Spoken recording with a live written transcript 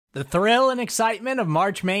The thrill and excitement of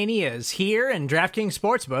March Mania is here, and DraftKings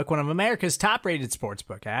Sportsbook, one of America's top-rated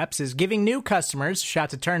sportsbook apps, is giving new customers a shot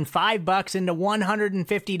to turn $5 into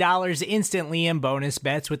 $150 instantly in bonus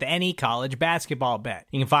bets with any college basketball bet.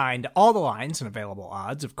 You can find all the lines and available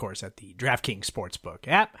odds, of course, at the DraftKings Sportsbook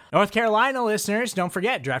app. North Carolina listeners, don't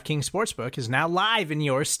forget, DraftKings Sportsbook is now live in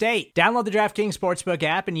your state. Download the DraftKings Sportsbook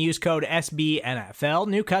app and use code SBNFL.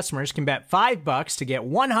 New customers can bet $5 to get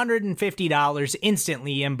 $150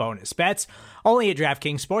 instantly in bonus bets, only at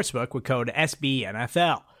DraftKings Sportsbook with code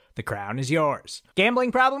SBNFL. The crown is yours.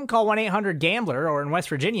 Gambling problem? Call 1-800-GAMBLER, or in West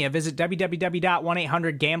Virginia, visit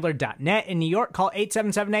www.1800gambler.net. In New York, call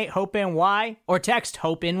 877-8-HOPE-NY or text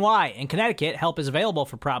HOPE-NY. In Connecticut, help is available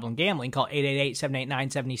for problem gambling. Call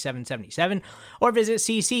 888-789-7777 or visit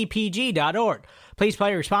ccpg.org. Please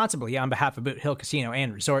play responsibly on behalf of Boot Hill Casino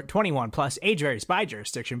and Resort. 21 plus, age varies by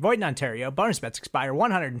jurisdiction. Void in Ontario. Bonus bets expire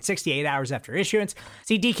 168 hours after issuance.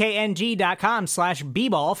 See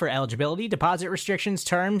dkng.com/bball for eligibility, deposit restrictions,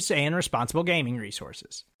 terms, and responsible gaming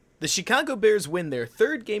resources. The Chicago Bears win their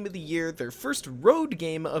third game of the year, their first road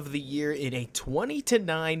game of the year, in a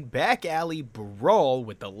 20-9 back alley brawl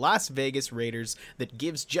with the Las Vegas Raiders that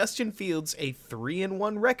gives Justin Fields a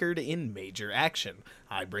 3-1 record in major action.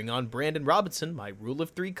 I bring on Brandon Robinson, my Rule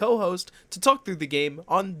of Three co-host, to talk through the game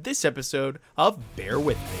on this episode of Bear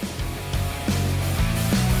With Me.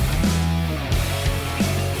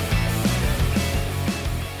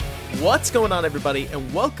 What's going on, everybody,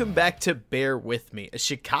 and welcome back to Bear With Me, a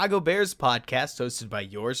Chicago Bears podcast hosted by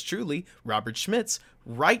yours truly, Robert Schmitz,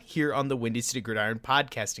 right here on the Windy City Gridiron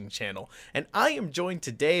podcasting channel. And I am joined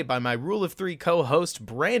today by my Rule of Three co-host,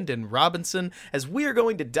 Brandon Robinson, as we are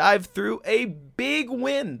going to dive through a big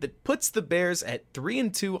win that puts the Bears at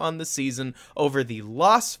 3-2 on the season over the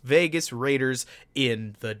Las Vegas Raiders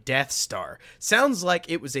in the Death Star. Sounds like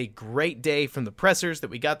it was a great day from the pressers that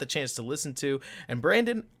we got the chance to listen to. And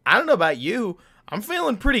Brandon, I don't know about you, I'm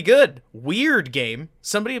feeling pretty good. Weird game.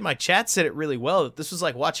 Somebody in my chat said it really well, that this was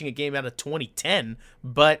like watching a game out of 2010,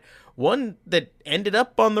 but one that ended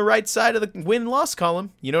up on the right side of the win-loss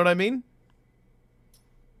column. You know what I mean?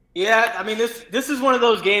 Yeah, I mean, this is one of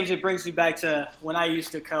those games that brings me back to when I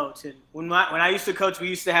used to coach. And when I used to coach, we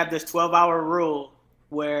used to have this 12-hour rule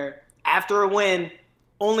where after a win,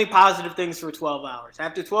 only positive things for 12 hours.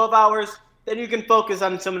 After 12 hours, then you can focus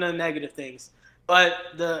on some of the negative things. But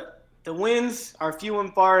the wins are few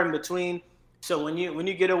and far in between. So when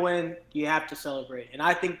you get a win, you have to celebrate. And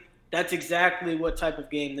I think that's exactly what type of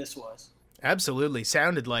game this was. Absolutely.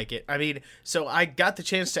 Sounded like it. I mean, so I got the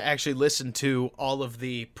chance to actually listen to all of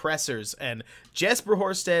the pressers, and Jesper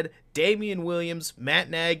Horsted, Damian Williams, Matt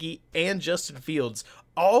Nagy, and Justin Fields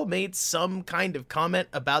all made some kind of comment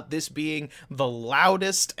about this being the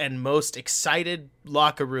loudest and most excited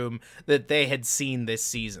locker room that they had seen this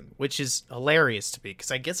season, which is hilarious to me,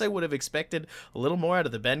 because I guess I would have expected a little more out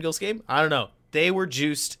of the Bengals game. I don't know. They were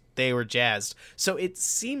juiced. They were jazzed. So it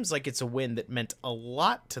seems like it's a win that meant a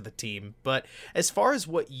lot to the team. But as far as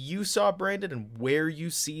what you saw, Brandon, and where you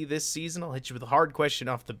see this season, I'll hit you with a hard question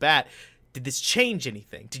off the bat. Did this change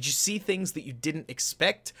anything? Did you see things that you didn't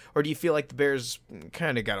expect? Or do you feel like the Bears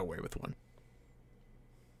kind of got away with one?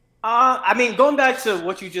 I mean, going back to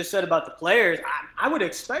what you just said about the players, I would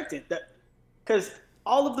expect it. Because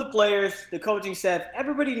all of the players, the coaching staff,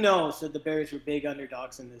 everybody knows that the Bears were big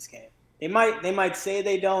underdogs in this game. They might say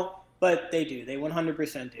they don't, but they do. They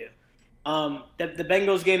 100% do. The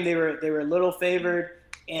Bengals game, they were a little favored,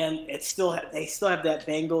 and they still have that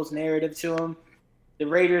Bengals narrative to them. The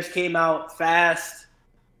Raiders came out fast.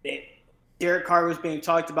 Derek Carr was being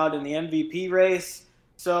talked about in the MVP race.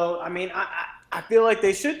 So, I mean, I feel like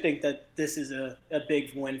they should think that this is a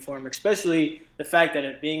big win for them, especially the fact that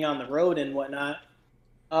it being on the road and whatnot.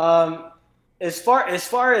 As far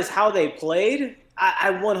as how they played, I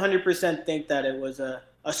 100% think that it was a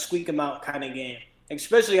squeak 'em out kind of game,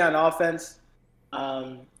 especially on offense.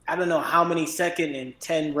 I don't know how many 2nd and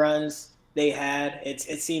 10 runs they had.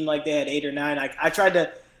 It seemed like they had 8 or 9. I tried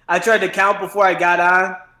to count before I got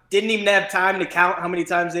on. Didn't even have time to count how many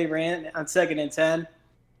times they ran on 2nd and 10.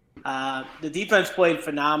 The defense played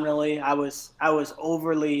phenomenally. I was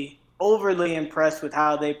overly impressed with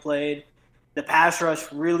how they played. The pass rush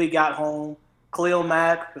really got home. Khalil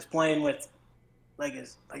Mack was playing with like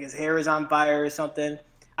his hair is on fire or something.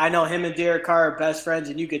 I know him and Derek Carr are best friends,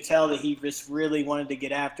 and you could tell that he just really wanted to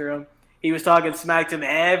get after him. He was talking smack to him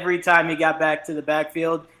every time he got back to the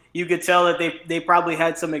backfield. You could tell that they probably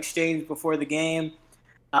had some exchange before the game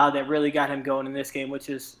that really got him going in this game,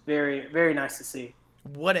 which is very, very nice to see.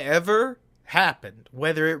 Whatever happened,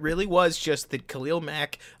 whether it really was just that Khalil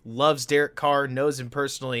Mack loves Derek Carr, knows him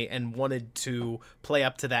personally, and wanted to play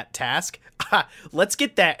up to that task, let's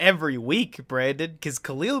get that every week, Brandon, because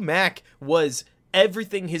Khalil Mack was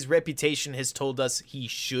everything his reputation has told us he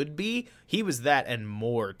should be. He was that and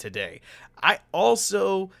more today. I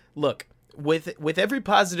also, look, with every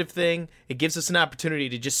positive thing, it gives us an opportunity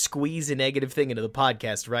to just squeeze a negative thing into the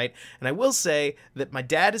podcast, right? And I will say that my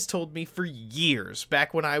dad has told me for years,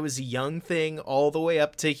 back when I was a young thing all the way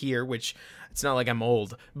up to here, which it's not like I'm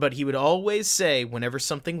old, but he would always say whenever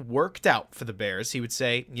something worked out for the Bears, he would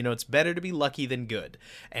say, it's better to be lucky than good.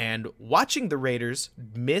 And watching the Raiders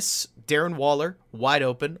miss Darren Waller wide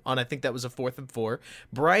open on, I think that was a 4th and 4,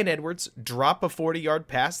 Bryan Edwards drop a 40-yard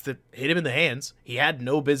pass that hit him in the hands. He had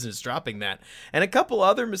no business dropping that. And a couple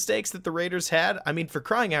other mistakes that the Raiders had. I mean, for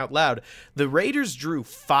crying out loud, the Raiders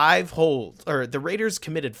the Raiders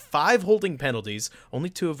committed 5 holding penalties, only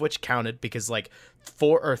 2 of which counted because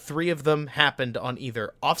 4 or 3 of them happened on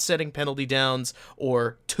either offsetting penalty downs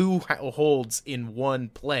or 2 holds in one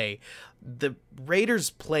play. The Raiders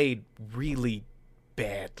played really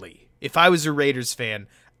badly. If I was a Raiders fan,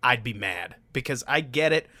 I'd be mad because I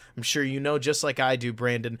get it. I'm sure you know, just like I do,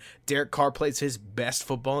 Brandon, Derek Carr plays his best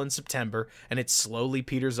football in September, and it slowly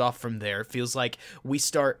peters off from there. It feels like we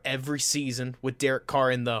start every season with Derek Carr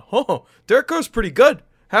in the, Derek Carr's pretty good.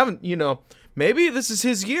 Maybe this is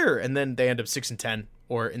his year, and then they end up 6-10,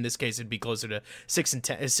 or in this case, it'd be closer to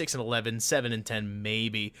 6-10, 6-11, 7-10,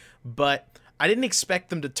 maybe. But I didn't expect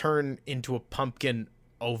them to turn into a pumpkin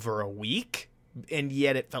over a week, and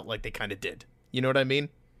yet it felt like they kind of did. You know what I mean?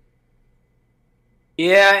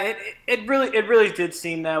 Yeah, it really did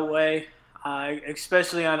seem that way,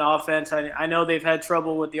 especially on offense. I know they've had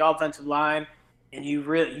trouble with the offensive line, and you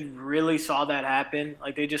really saw that happen.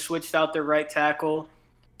 They just switched out their right tackle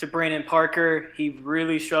to Brandon Parker. He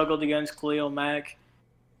really struggled against Khalil Mack.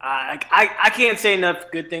 I can't say enough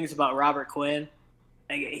good things about Robert Quinn.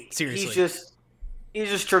 Seriously, he's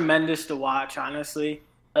just tremendous to watch. Honestly,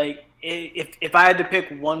 if I had to pick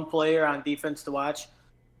one player on defense to watch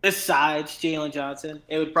besides Jalen Johnson,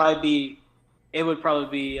 it would probably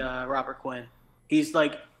be Robert Quinn. He's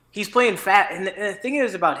playing fat, and the thing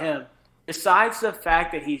is about him, besides the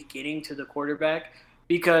fact that he's getting to the quarterback,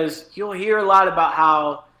 because you'll hear a lot about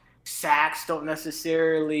how sacks don't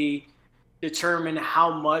necessarily determine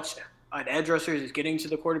how much an edge rusher is getting to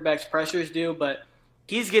the quarterback's pressures do, but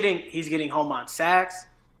he's getting home on sacks,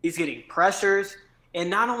 he's getting pressures, and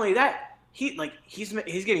not only that, he's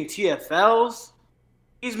getting TFLs,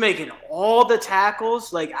 he's making all the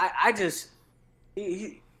tackles.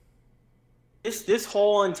 This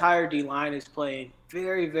whole entire D line is playing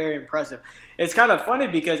very, very impressive. It's kind of funny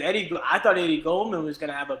because I thought Eddie Goldman was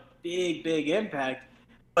going to have a big, big impact,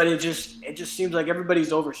 but it just seems like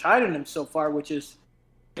everybody's overshadowing him so far, which is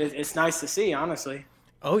it's nice to see, honestly.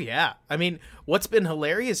 Oh, yeah. I mean, what's been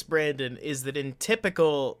hilarious, Brandon, is that in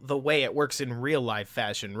typical the way it works in real life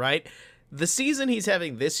fashion, right? The season he's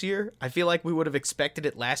having this year, I feel like we would have expected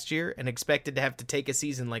it last year and expected to have to take a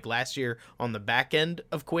season like last year on the back end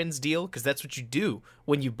of Quinn's deal, because that's what you do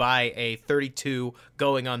when you buy a 32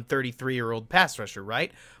 going on 33-year-old pass rusher,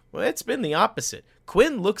 right? Well, it's been the opposite.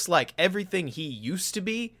 Quinn looks like everything he used to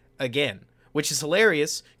be again, which is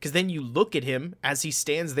hilarious because then you look at him as he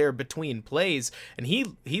stands there between plays and he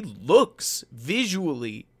looks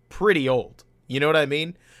visually pretty old. You know what I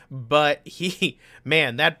mean? But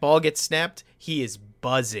that ball gets snapped, he is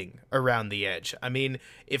buzzing around the edge. I mean,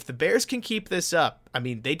 if the Bears can keep this up,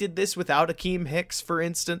 they did this without Akeem Hicks, for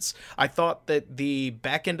instance. I thought that the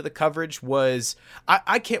back end of the coverage was,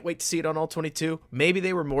 I can't wait to see it on all 22. Maybe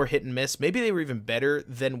they were more hit and miss. Maybe they were even better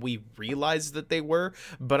than we realized that they were.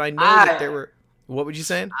 But I know that there were, what would you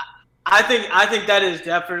say? I think that is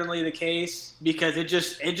definitely the case because it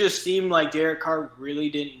just seemed like Derek Carr really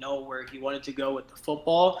didn't know where he wanted to go with the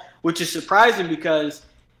football, which is surprising because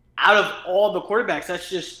out of all the quarterbacks, that's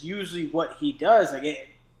just usually what he does.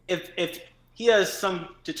 If he has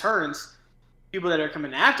some deterrence, people that are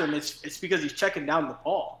coming after him, it's because he's checking down the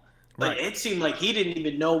ball. But It seemed like he didn't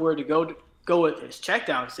even know where to go with his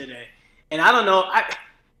checkdowns today. And I don't know.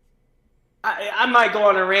 I might go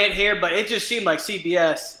on a rant here, but it just seemed like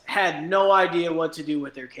CBS had no idea what to do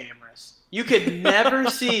with their cameras. You could never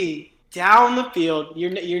see down the field.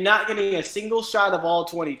 You're not getting a single shot of all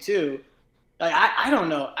 22. I don't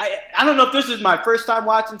know. I don't know if this is my first time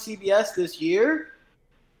watching CBS this year,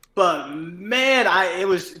 but man, it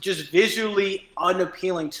was just visually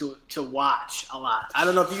unappealing to watch a lot. I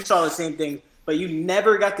don't know if you saw the same thing, but you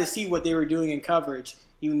never got to see what they were doing in coverage.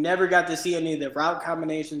 You never got to see any of the route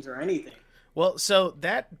combinations or anything. Well, so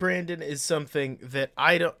that, Brandon, is something that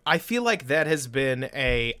I feel like that has been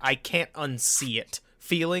a I can't unsee it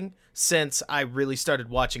feeling since I really started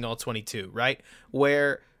watching all 22, right?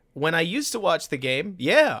 Where when I used to watch the game,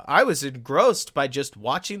 yeah, I was engrossed by just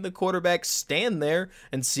watching the quarterback stand there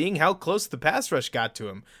and seeing how close the pass rush got to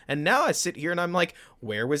him. And now I sit here and I'm like,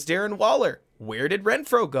 where was Darren Waller? Where did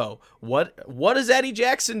Renfro go? What does Eddie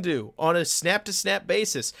Jackson do on a snap-to-snap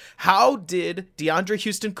basis? How did DeAndre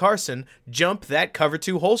Houston Carson jump that cover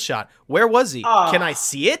 2 hole shot? Where was he? Can I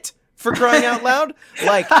see it? For crying out loud,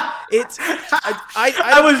 like it's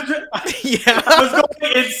I was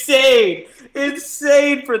going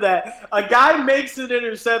insane for that. A guy makes an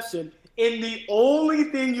interception, and the only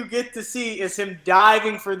thing you get to see is him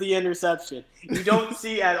diving for the interception. You don't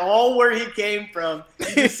see at all where he came from.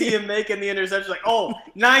 You see him making the interception. Like, oh,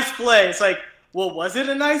 nice play. It's like, well, was it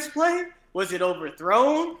a nice play? Was it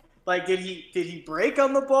overthrown? Like, did he break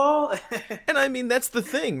on the ball? And I mean, that's the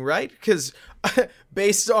thing, right? Because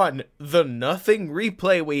based on the nothing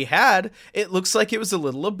replay we had, it looks like it was a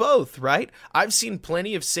little of both, right? I've seen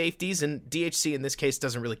plenty of safeties, and DHC in this case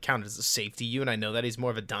doesn't really count as a safety. You and I know that he's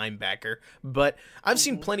more of a dime backer. But I've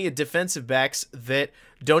seen plenty of defensive backs that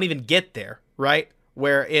don't even get there, right?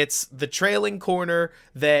 Where it's the trailing corner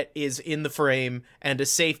that is in the frame and a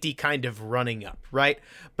safety kind of running up, right?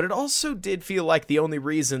 But it also did feel like the only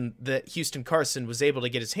reason that Houston Carson was able to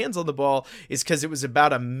get his hands on the ball is because it was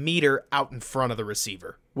about a meter out in front of the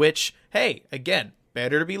receiver, which, hey, again,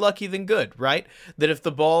 better to be lucky than good, right? That if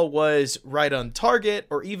the ball was right on target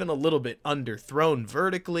or even a little bit underthrown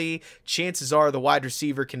vertically, chances are the wide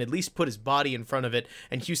receiver can at least put his body in front of it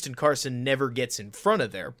and Houston Carson never gets in front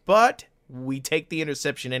of there. But we take the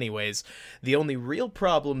interception anyways. The only real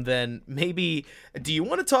problem then, maybe, do you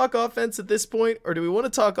want to talk offense at this point, or do we want to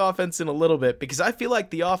talk offense in a little bit? Because I feel like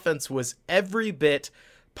the offense was every bit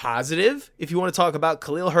positive. If you want to talk about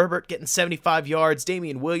Khalil Herbert getting 75 yards,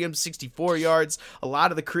 Damian Williams 64 yards, a lot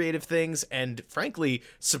of the creative things, and frankly,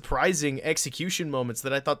 surprising execution moments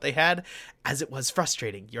that I thought they had, as it was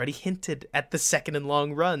frustrating. You already hinted at the second and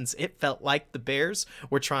long runs. It felt like the Bears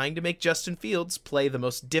were trying to make Justin Fields play the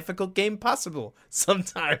most difficult game possible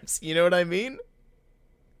sometimes. You know what I mean?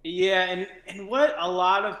 Yeah, and what a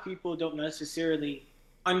lot of people don't necessarily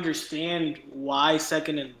understand why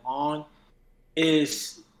second and long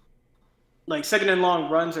is, like, second and long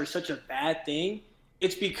runs are such a bad thing.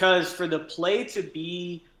 It's because for the play to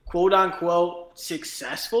be quote unquote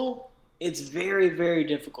successful, it's very, very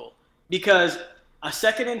difficult. Because a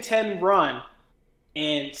 2nd and 10 run,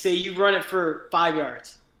 and say you run it for 5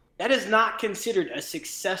 yards, that is not considered a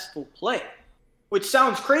successful play, which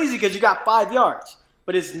sounds crazy because you got 5 yards,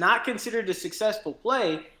 but it's not considered a successful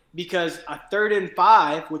play because a 3rd and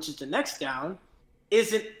 5, which is the next down,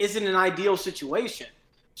 isn't an ideal situation.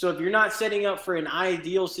 So if you're not setting up for an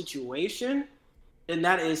ideal situation, then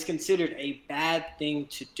that is considered a bad thing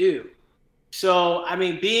to do. So, I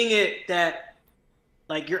mean, being it that,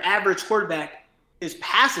 like, your average quarterback, his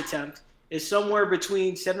pass attempt is somewhere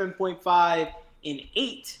between 7.5 and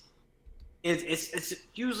 8. It's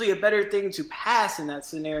usually a better thing to pass in that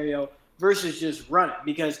scenario versus just run it.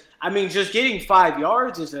 Because, I mean, just getting 5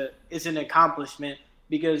 yards is an accomplishment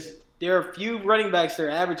because there are few running backs that are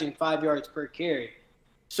averaging 5 yards per carry.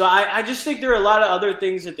 So I just think there are a lot of other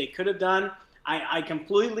things that they could have done. I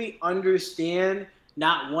completely understand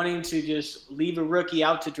not wanting to just leave a rookie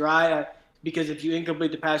out to dry because if you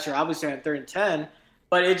incomplete the pass, you're obviously on 3rd and 10.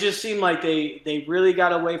 But it just seemed like they really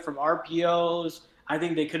got away from RPOs. I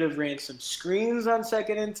think they could have ran some screens on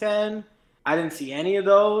 2nd and 10. I didn't see any of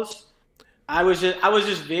those. I was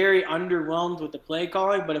just very underwhelmed with the play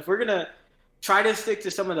calling. But if we're going to try to stick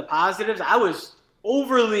to some of the positives, I was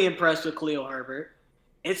overly impressed with Khalil Herbert.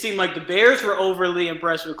 It seemed like the Bears were overly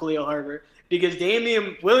impressed with Khalil Herbert because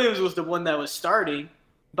Damian Williams was the one that was starting.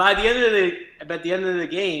 By the end of the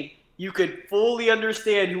game, you could fully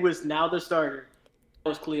understand who was now the starter. That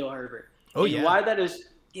was Khalil Herbert. Oh, and yeah. Why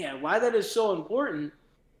that is so important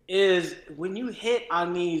is when you hit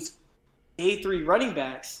on these day 3 running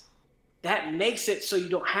backs, that makes it so you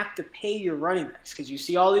don't have to pay your running backs because you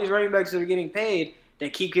see all these running backs that are getting paid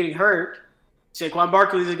that keep getting hurt. Saquon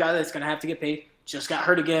Barkley is a guy that's going to have to get paid. Just got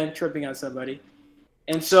hurt again, tripping on somebody.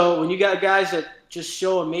 And so when you got guys that just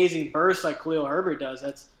show amazing bursts like Khalil Herbert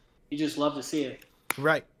does, you just love to see it.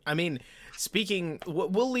 Right. I mean,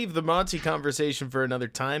 we'll leave the Monty conversation for another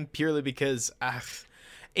time purely because I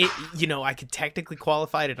could technically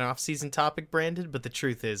qualify it an off-season topic, Brandon, but the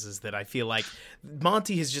truth is that I feel like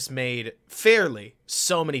Monty has just made fairly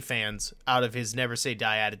so many fans out of his never say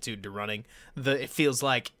die attitude to running. It feels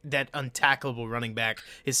like that untackleable running back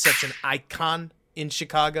is such an icon in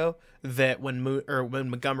Chicago that when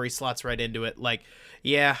Montgomery slots right into it, like,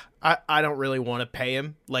 yeah, I don't really want to pay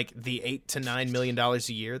him like the $8 to $9 million a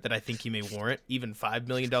year that I think he may warrant, even $5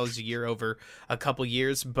 million a year over a couple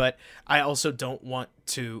years. But I also don't want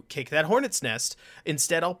to kick that hornet's nest.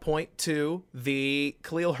 Instead, I'll point to the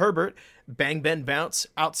Khalil Herbert bang, bend, bounce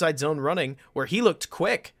outside zone running where he looked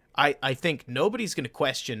quick. I think nobody's going to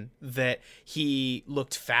question that he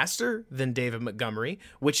looked faster than David Montgomery,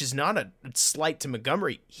 which is not a slight to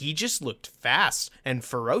Montgomery. He just looked fast and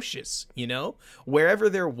ferocious, you know?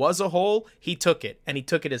 Wherever there was a hole, he took it, and he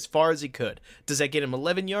took it as far as he could. Does that get him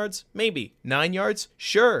 11 yards? Maybe. 9 yards?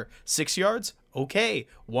 Sure. 6 yards? Okay.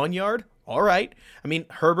 1 yard? All right. I mean,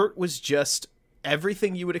 Herbert was just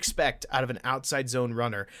everything you would expect out of an outside zone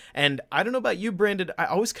runner. And I don't know about you, Brandon, I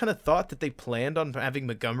always kind of thought that they planned on having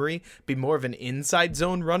Montgomery be more of an inside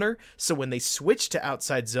zone runner. So when they switched to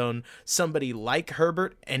outside zone, somebody like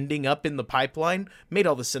Herbert ending up in the pipeline made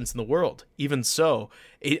all the sense in the world. Even so,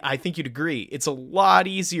 I think you'd agree, it's a lot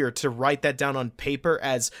easier to write that down on paper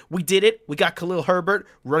as we did it, we got Khalil Herbert,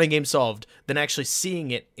 running game solved, than actually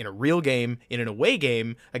seeing it in a real game, in an away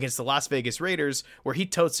game against the Las Vegas Raiders, where he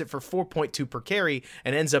totes it for 4.2 per carry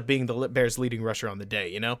and ends up being the Bears' leading rusher on the day,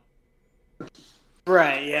 you know?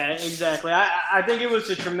 Right, yeah, exactly. I think it was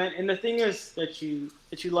a tremendous – and the thing is that you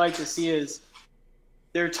like to see is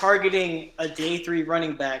they're targeting a day 3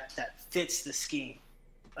 running back that fits the scheme.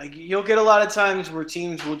 Like, you'll get a lot of times where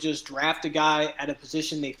teams will just draft a guy at a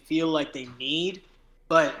position they feel like they need,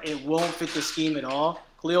 but it won't fit the scheme at all.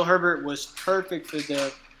 Khalil Herbert was perfect for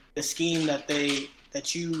the scheme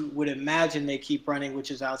that you would imagine they keep running, which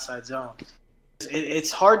is outside zone.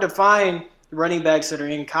 It's hard to find running backs that are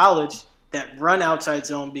in college that run outside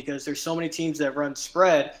zone because there's so many teams that run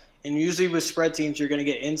spread, and usually with spread teams you're going to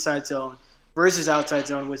get inside zone versus outside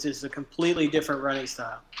zone, which is a completely different running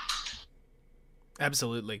style.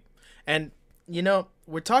 Absolutely. And, you know,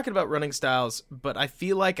 we're talking about running styles, but I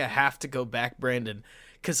feel like I have to go back, Brandon,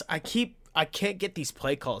 because I can't get these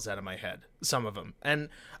play calls out of my head, some of them. And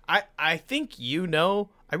I think,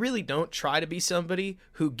 I really don't try to be somebody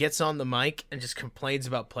who gets on the mic and just complains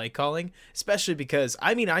about play calling, especially because,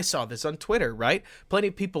 I saw this on Twitter, right? Plenty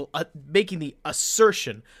of people making the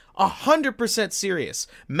assertion, 100% serious,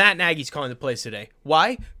 Matt Nagy's calling the plays today.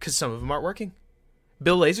 Why? Because some of them aren't working.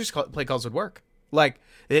 Bill Lazor's play calls would work. Like,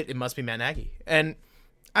 it must be Matt Nagy. And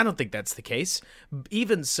I don't think that's the case.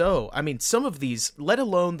 Even so, some of these, let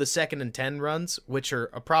alone the 2nd and 10 runs, which are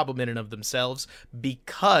a problem in and of themselves,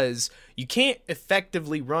 because you can't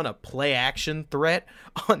effectively run a play action threat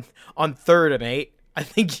on 3rd and 8. I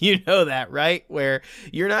think you know that, right? Where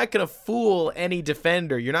you're not going to fool any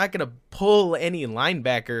defender. You're not going to pull any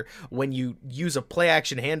linebacker when you use a play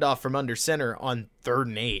action handoff from under center on 3rd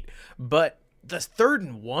and 8. But the 3rd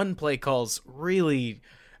and 1 play calls really,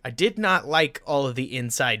 I did not like all of the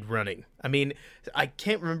inside running. I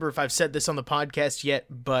can't remember if I've said this on the podcast yet,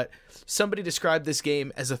 but somebody described this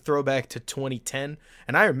game as a throwback to 2010.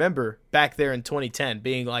 And I remember back there in 2010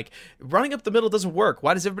 being like, running up the middle doesn't work.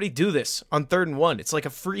 Why does everybody do this on 3rd and 1? It's like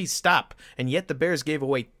a free stop. And yet the Bears gave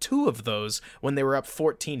away 2 of those when they were up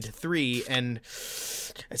 14-3. And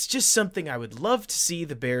it's just something I would love to see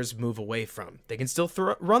the Bears move away from. They can still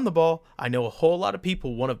run the ball. I know a whole lot of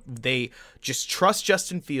people they just trust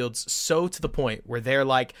Justin Fields so to the point where they're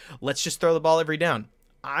like, let's just throw the ball every down.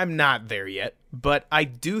 I'm not there yet, but I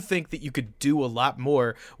do think that you could do a lot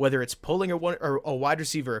more, whether it's pulling a wide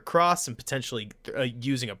receiver across and potentially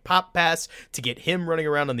using a pop pass to get him running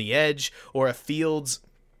around on the edge, or a Fields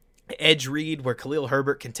edge read where Khalil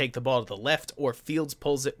Herbert can take the ball to the left, or Fields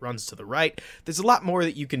pulls it, runs to the right. There's a lot more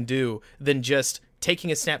that you can do than just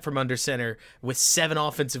taking a snap from under center with 7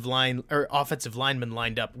 offensive linemen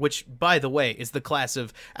lined up, which, by the way, is the class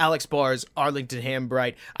of Alex Bars, Arlington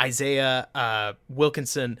Hambright, Isaiah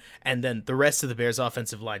Wilkinson, and then the rest of the Bears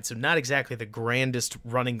offensive line. So not exactly the grandest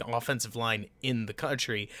running offensive line in the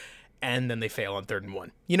country. And then they fail on 3rd and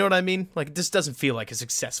 1. You know what I mean? Like, this doesn't feel like a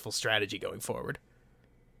successful strategy going forward.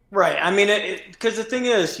 Right. Because the thing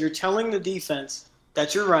is, you're telling the defense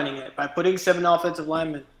that you're running it by putting 7 offensive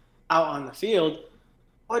linemen out on the field.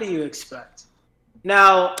 What do you expect?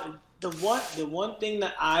 Now, the one thing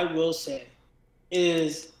that I will say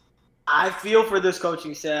is I feel for this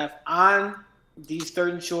coaching staff on these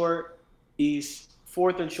 3rd and short, these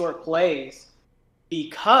 4th and short plays,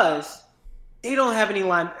 because they don't have any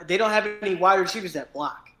wide receivers that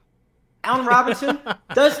block. Allen Robinson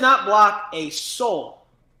does not block a soul.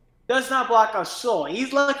 Does not block a soul.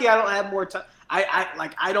 He's lucky I don't have more time.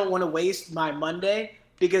 I don't want to waste my Monday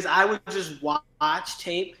because I would just watch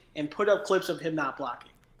tape and put up clips of him not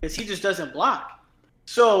blocking because he just doesn't block.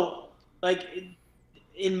 So,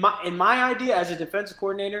 in my idea as a defensive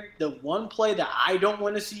coordinator, the one play that I don't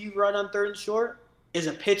want to see you run on 3rd and short is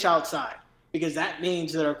a pitch outside, because that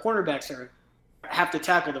means that our cornerbacks have to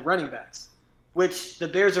tackle the running backs, which the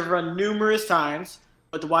Bears have run numerous times,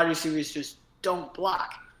 but the wide receivers just don't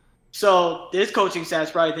block. So this coaching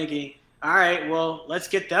staff's probably thinking, all right, well, let's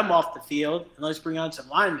get them off the field and let's bring on some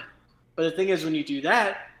linemen. But the thing is, when you do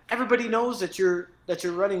that, everybody knows that you're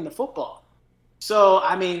running the football. So,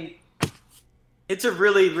 I mean, it's a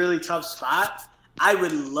really, really tough spot. I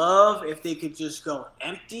would love if they could just go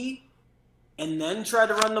empty and then try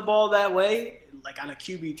to run the ball that way, like on a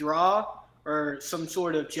QB draw or some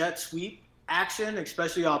sort of jet sweep action,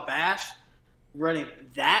 especially off Bash, running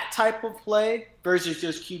that type of play versus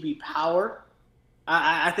just QB power.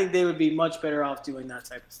 I think they would be much better off doing that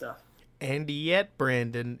type of stuff. And yet,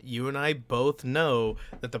 Brandon, you and I both know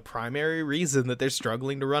that the primary reason that they're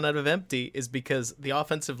struggling to run out of empty is because the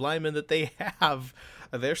offensive linemen that they have,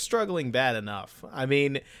 they're struggling bad enough. I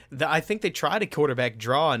mean, I think they tried a quarterback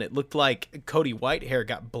draw, and it looked like Cody Whitehair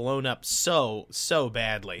got blown up so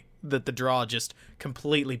badly that the draw just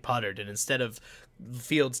completely puttered. And instead of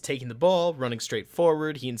Fields taking the ball, running straight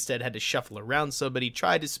forward, he instead had to shuffle around somebody,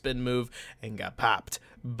 tried to spin move, and got popped.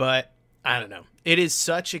 But I don't know. It is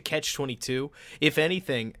such a catch-22. If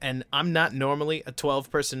anything, and I'm not normally a 12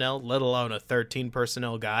 personnel, let alone a 13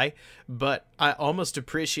 personnel guy, but I almost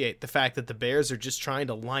appreciate the fact that the Bears are just trying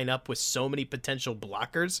to line up with so many potential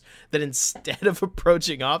blockers that instead of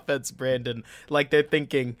approaching offense, Brandon, like they're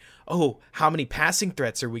thinking, oh, how many passing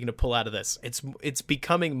threats are we going to pull out of this? It's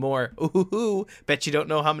becoming more, ooh, bet you don't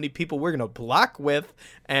know how many people we're going to block with,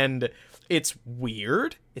 and it's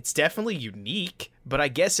weird. It's definitely unique, but I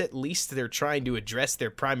guess at least they're trying to address their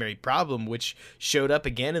primary problem, which showed up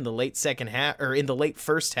again in the late second half, or in the late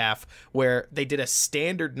first half, where they did a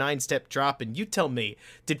standard 9-step drop. And you tell me,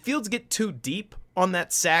 did Fields get too deep on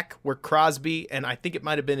that sack where Crosby and I think it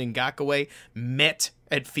might have been Ngakoue met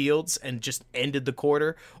at Fields and just ended the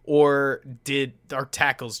quarter, or did our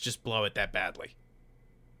tackles just blow it that badly?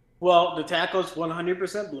 Well, the tackles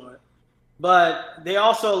 100% blew it, but they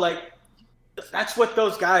also that's what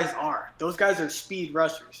those guys are. Those guys are speed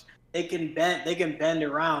rushers. They can bend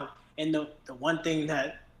around. And the one thing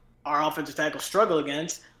that our offensive tackles struggle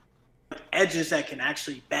against, edges that can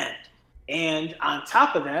actually bend. And on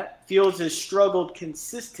top of that, Fields has struggled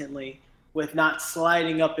consistently with not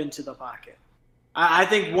sliding up into the pocket. I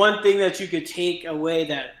think one thing that you could take away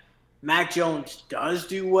that Mac Jones does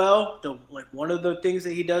do well, one of the things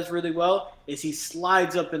that he does really well, is he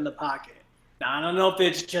slides up in the pocket. Now, I don't know if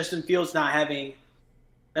it's Justin Fields not having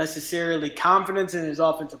necessarily confidence in his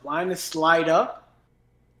offensive line to slide up,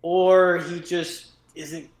 or he just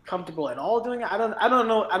isn't comfortable at all doing it. I don't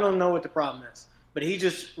know. I don't know what the problem is, but he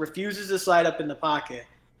just refuses to slide up in the pocket,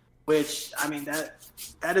 which, I mean,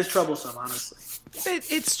 that is troublesome, honestly.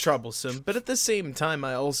 It's troublesome, but at the same time,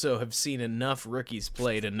 I also have seen enough rookies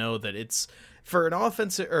play to know that it's for an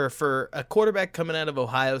offensive or for a quarterback coming out of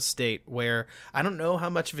Ohio State, where I don't know how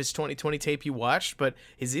much of his 2020 tape you watched, but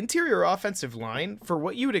his interior offensive line, for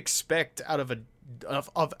what you would expect out of an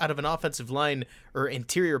offensive line or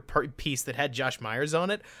interior piece that had Josh Myers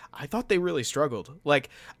on it, I thought they really struggled. Like,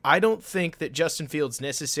 I don't think that Justin Fields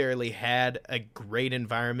necessarily had a great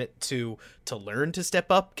environment to learn to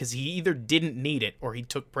step up, because he either didn't need it or he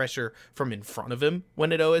took pressure from in front of him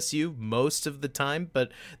when at OSU most of the time,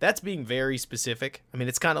 but that's being very specific. I mean,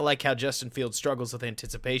 it's kind of like how Justin Fields struggles with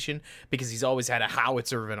anticipation because he's always had a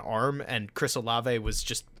howitzer of an arm, and Chris Olave was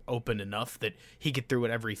just open enough that he could throw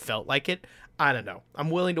whatever he felt like it. I don't know. I'm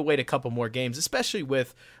willing to wait a couple more games, especially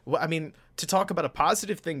with, I mean, to talk about a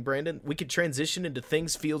positive thing, Brandon, we could transition into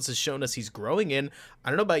things Fields has shown us he's growing in. I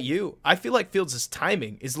don't know about you. I feel like Fields'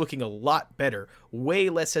 timing is looking a lot better. Way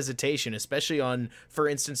less hesitation, especially on, for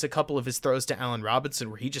instance, a couple of his throws to Allen Robinson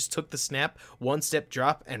where he just took the snap, 1-step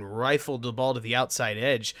drop, and rifled the ball to the outside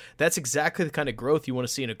edge. That's exactly the kind of growth you want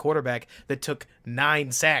to see in a quarterback that took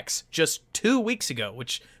 9 sacks just 2 weeks ago,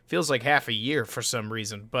 which feels like half a year for some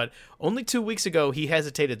reason, but only 2 weeks ago he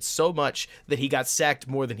hesitated so much that he got sacked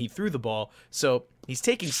more than he threw the ball, so he's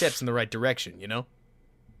taking steps in the right direction, you know?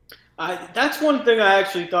 That's one thing I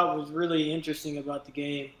actually thought was really interesting about the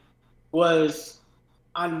game, was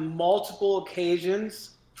on multiple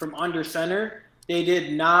occasions from under center, they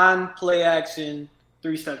did non-play action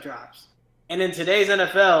 3-step drops. And in today's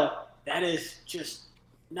NFL, that is just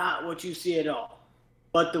not what you see at all.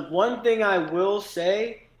 But the one thing I will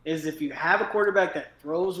say is if you have a quarterback that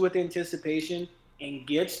throws with anticipation and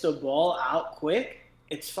gets the ball out quick,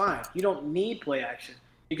 it's fine. You don't need play action.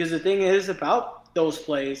 Because the thing is about those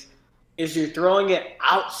plays is you're throwing it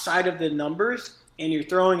outside of the numbers and you're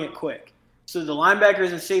throwing it quick. So the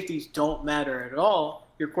linebackers and safeties don't matter at all.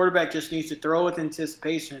 Your quarterback just needs to throw with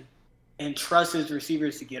anticipation and trust his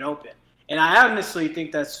receivers to get open. And I honestly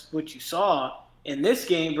think that's what you saw in this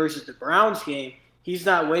game versus the Browns game. He's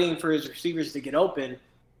not waiting for his receivers to get open.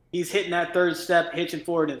 He's hitting that third step, hitching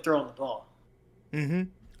forward, and throwing the ball. Mm-hmm.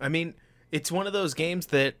 I mean, it's one of those games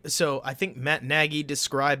that, so I think Matt Nagy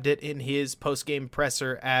described it in his post-game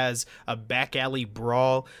presser as a back alley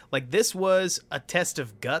brawl. Like, this was a test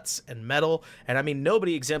of guts and mettle, and I mean,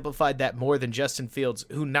 nobody exemplified that more than Justin Fields,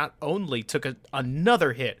 who not only took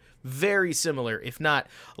another hit, very similar, if not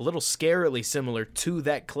a little scarily similar to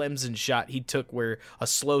that Clemson shot he took where a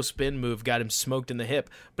slow spin move got him smoked in the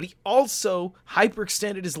hip, but he also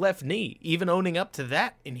hyperextended his left knee, even owning up to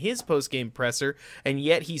that in his post-game presser, and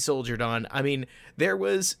yet he soldiered on. I mean,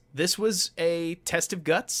 this was a test of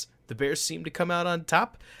guts. The Bears seemed to come out on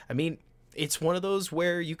top. I mean, it's one of those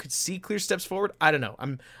where you could see clear steps forward. I don't know.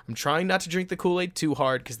 I'm trying not to drink the Kool-Aid too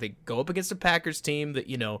hard because they go up against a Packers team that,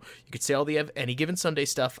 you could say all the Any Given Sunday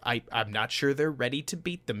stuff. I'm not sure they're ready to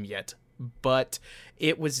beat them yet. But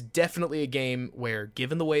it was definitely a game where,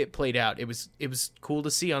 given the way it played out, it was cool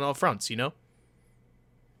to see on all fronts, Yeah,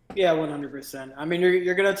 100%. I mean,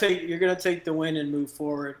 you're gonna take the win and move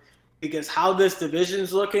forward because how this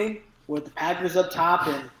division's looking with the Packers up top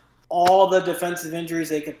and all the defensive injuries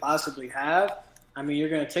they could possibly have, I mean, you're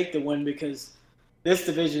going to take the win because this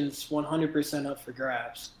division's 100% up for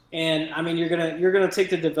grabs. And I mean, you're gonna take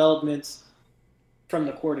the developments from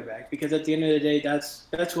the quarterback because at the end of the day, that's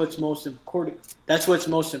what's most important. That's what's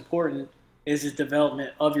most important is the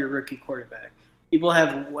development of your rookie quarterback. People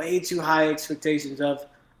have way too high expectations of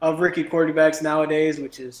rookie quarterbacks nowadays,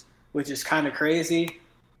 which is kind of crazy.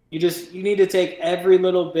 You need to take every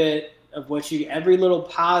little bit of every little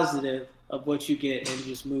positive of what you get and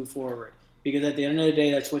just move forward. Because at the end of the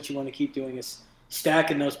day, that's what you want to keep doing is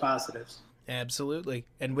stacking those positives. Absolutely.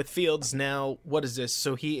 And with Fields now, what is this?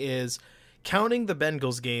 So he is counting the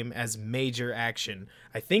Bengals game as major action.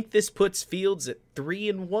 I think this puts Fields at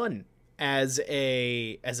 3-1 as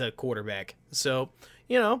a quarterback. So,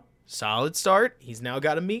 solid start. He's now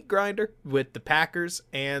got a meat grinder with the Packers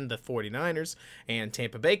and the 49ers and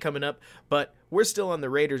Tampa Bay coming up, but we're still on the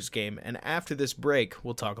Raiders game, and after this break,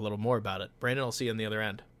 we'll talk a little more about it. Brandon, I'll see you on the other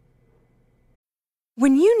end.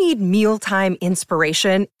 When you need mealtime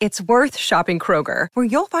inspiration, it's worth shopping Kroger, where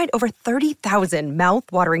you'll find over 30,000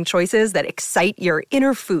 mouth-watering choices that excite your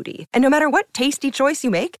inner foodie. And no matter what tasty choice you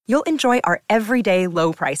make, you'll enjoy our everyday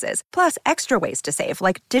low prices, plus extra ways to save,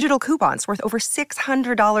 like digital coupons worth over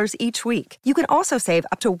 $600 each week. You can also save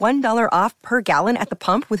up to $1 off per gallon at the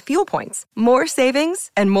pump with fuel points. More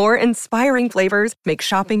savings and more inspiring flavors make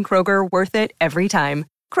shopping Kroger worth it every time.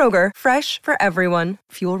 Kroger, fresh for everyone.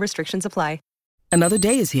 Fuel restrictions apply. Another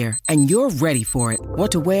day is here, and you're ready for it.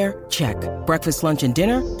 What to wear? Check. Breakfast, lunch, and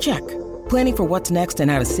dinner? Check. Planning for what's next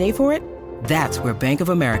and how to save for it? That's where Bank of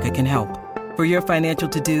America can help. For your financial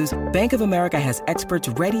to-dos, Bank of America has experts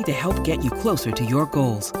ready to help get you closer to your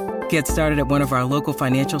goals. Get started at one of our local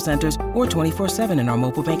financial centers or 24/7 in our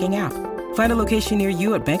mobile banking app. Find a location near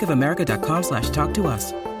you at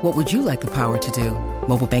bankofamerica.com/talktous. What would you like the power to do?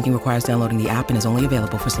 Mobile banking requires downloading the app and is only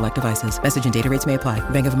available for select devices. Message and data rates may apply.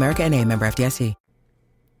 Bank of America N.A., member FDIC.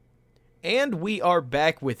 And we are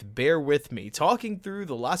back with Bear With Me, talking through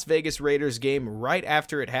the Las Vegas Raiders game right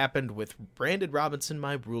after it happened with Brandon Robinson,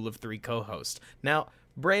 my Rule of Three co-host. Now,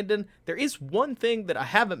 Brandon, there is one thing that I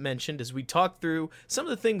haven't mentioned as we talk through some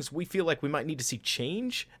of the things we feel like we might need to see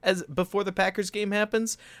change as before the Packers game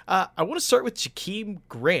happens. I want to start with Jakeem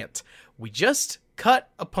Grant. We just cut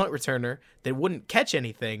a punt returner that wouldn't catch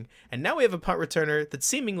anything, and now we have a punt returner that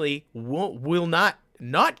seemingly will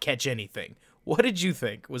not catch anything. What did you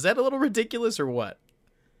think? Was that a little ridiculous or what?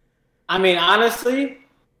 I mean, honestly,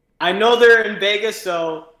 I know they're in Vegas,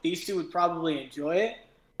 so these two would probably enjoy it.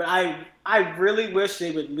 But I really wish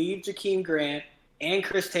they would leave Jakeem Grant and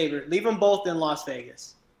Chris Tabor, leave them both in Las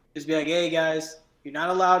Vegas. Just be like, hey, guys, you're not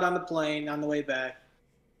allowed on the plane on the way back.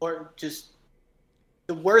 Or just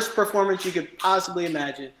the worst performance you could possibly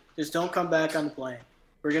imagine. Just don't come back on the plane.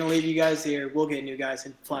 We're going to leave you guys here. We'll get new guys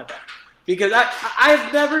and fly back. Because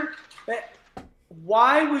I've never –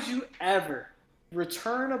 why would you ever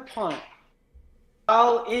return a punt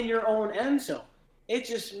while in your own end zone? It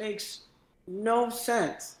just makes no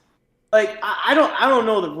sense. Like I don't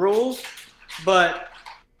know the rules, but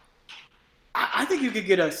I think you could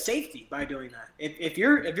get a safety by doing that. If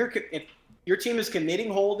your team is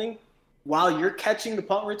committing holding while you're catching the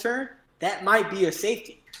punt return, that might be a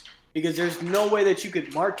safety because there's no way that you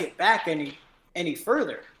could mark it back any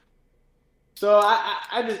further. So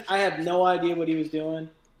I have no idea what he was doing.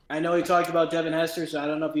 I know he talked about Devin Hester, so I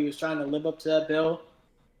don't know if he was trying to live up to that bill.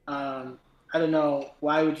 I don't know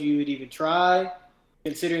why would you even try,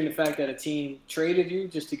 considering the fact that a team traded you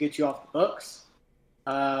just to get you off the books.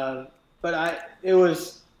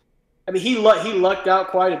 He lucked out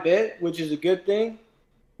quite a bit, which is a good thing.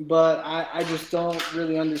 But I just don't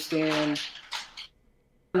really understand.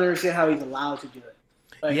 I don't understand how he's allowed to do it.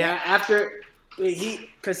 Like, yeah. After he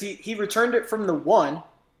returned it from the 1,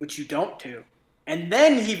 which you don't do, and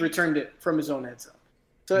then he returned it from his own end zone.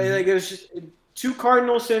 So it was just 2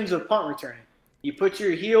 cardinal sins of punt returning. You put your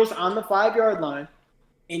heels on the 5-yard line,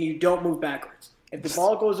 and you don't move backwards. If the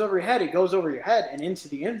ball goes over your head, it goes over your head and into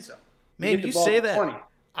the end zone. Man, you say that. 20.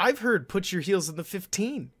 I've heard put your heels on the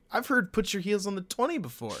 15. I've heard put your heels on the 20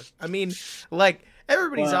 before. I mean, like,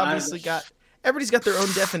 everybody's got their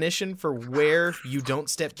own definition for where you don't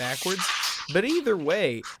step backwards. But either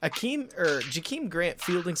way, Jakeem Grant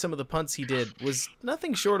fielding some of the punts he did was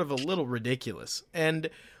nothing short of a little ridiculous. And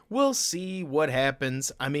we'll see what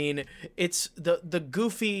happens. I mean, it's the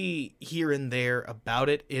goofy here and there about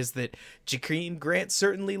it is that Jakeem Grant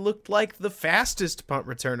certainly looked like the fastest punt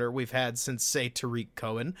returner we've had since, say, Tariq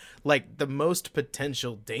Cohen, like the most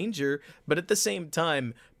potential danger. But at the same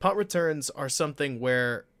time, punt returns are something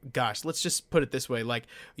where, gosh, let's just put it this way: like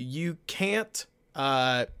you can't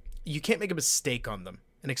make a mistake on them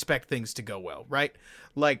and expect things to go well, right?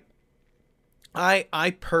 Like,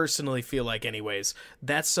 I personally feel like, anyways,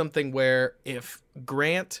 that's something where if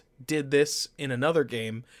Grant did this in another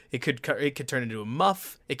game, it could turn into a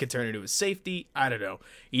muff, it could turn into a safety. I don't know.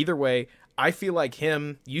 Either way, I feel like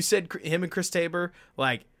you said him and Chris Tabor,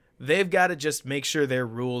 like, they've got to just make sure their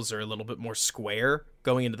rules are a little bit more square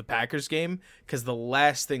going into the Packers game, because the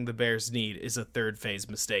last thing the Bears need is a third phase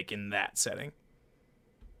mistake in that setting.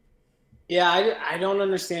 Yeah, I don't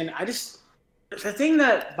understand. The thing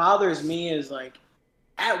that bothers me is, like,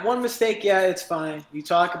 at one mistake, yeah, it's fine. You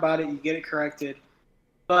talk about it, you get it corrected.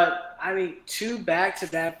 But, I mean, 2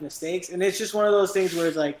 back-to-back mistakes, and it's just one of those things where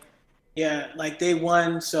it's like, yeah, like, they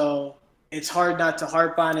won, so it's hard not to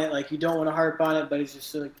harp on it. Like, you don't want to harp on it, but it's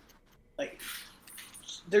just like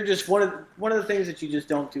they're just one of the things that you just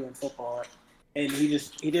don't do in football. And he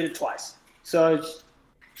did it twice. So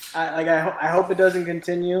I hope it doesn't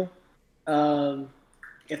continue.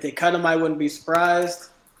 If they cut him, I wouldn't be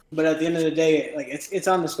surprised. But at the end of the day, like, it's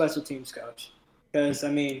on the special teams coach, because, I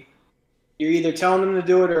mean, you're either telling them to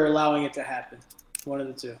do it or allowing it to happen. One of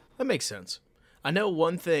the two. That makes sense. I know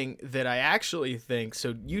one thing that I actually think,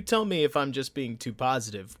 so you tell me if I'm just being too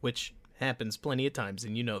positive, which happens plenty of times,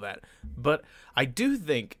 and you know that. But I do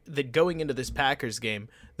think that going into this Packers game,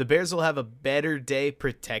 the Bears will have a better day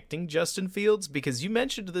protecting Justin Fields, because you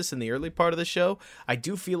mentioned this in the early part of the show. I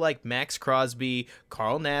do feel like Max Crosby,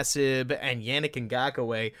 Carl Nassib, and Yannick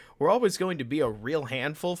Ngakoue were always going to be a real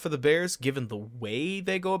handful for the Bears, given the way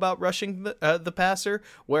they go about rushing the passer,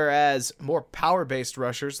 whereas more power-based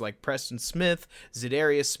rushers like Preston Smith,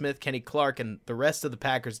 Za'Darius Smith, Kenny Clark, and the rest of the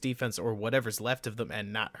Packers defense, or whatever's left of them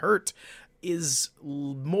and not hurt, is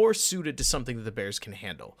more suited to something that the Bears can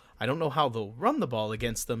handle. I don't know how they'll run the ball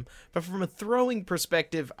against them, but from a throwing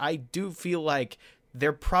perspective, I do feel like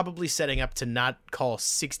they're probably setting up to not call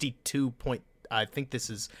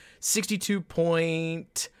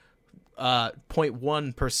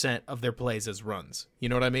 62.1% of their plays as runs. You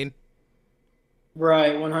know what I mean?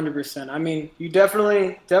 Right, 100%. I mean, you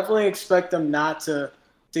definitely expect them not to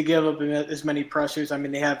give up as many pressures. I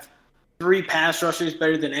mean, they have 3 pass rushers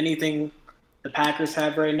better than anything the Packers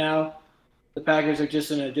have right now. The Packers are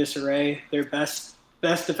just in a disarray. Their best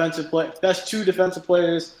 2 defensive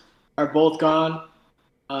players are both gone.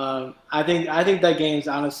 I think that game's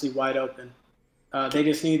honestly wide open. They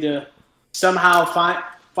just need to somehow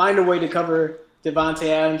find a way to cover Davante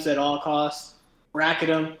Adams at all costs, bracket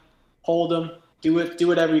him, hold him, do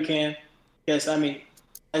whatever you can. Because, I mean,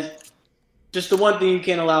 just the one thing you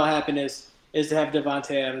can't allow happen is to have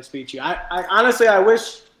Davante Adams beat you. I honestly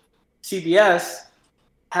wish CBS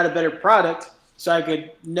had a better product so I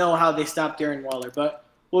could know how they stopped Darren Waller. But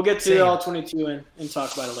we'll get to all 22 and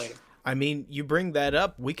talk about it later. I mean, you bring that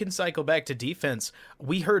up. We can cycle back to defense.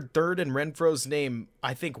 We heard Third and Renfro's name,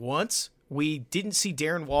 I think, once. We didn't see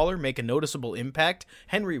Darren Waller make a noticeable impact.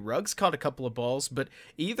 Henry Ruggs caught a couple of balls, but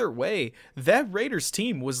either way, that Raiders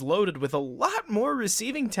team was loaded with a lot more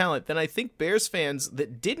receiving talent than I think Bears fans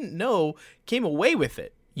that didn't know came away with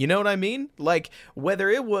it. You know what I mean? Like, whether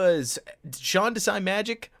it was Sean Desai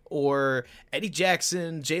Magic or Eddie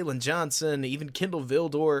Jackson, Jalen Johnson, even Kindle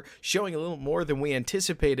Vildor showing a little more than we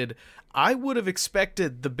anticipated, I would have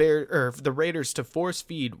expected the Raiders to force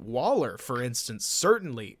feed Waller, for instance,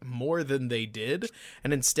 certainly more than they did.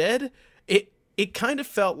 And instead, it kind of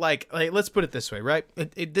felt like let's put it this way, right?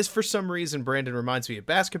 This, for some reason, Brandon, reminds me of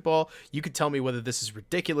basketball. You could tell me whether this is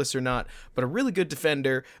ridiculous or not, but a really good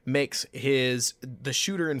defender makes the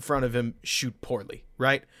shooter in front of him shoot poorly,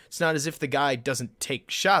 right? It's not as if the guy doesn't take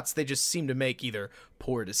shots. They just seem to make either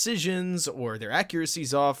poor decisions or their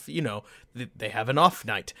accuracy's off. They have an off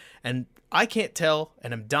night. And I can't tell,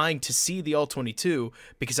 and I'm dying to see the All-22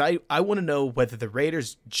 because I want to know whether the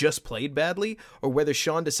Raiders just played badly or whether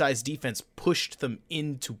Sean Desai's defense pushed them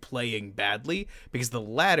into playing badly, because the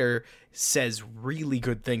latter says really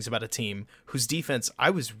good things about a team whose defense I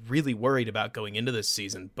was really worried about going into this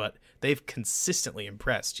season, but they've consistently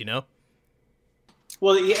impressed,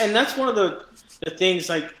 Well, yeah, and that's one of the things,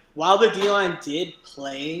 like, while the D-line did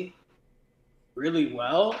play really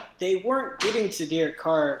well, they weren't getting to Derek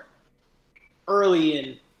Carr early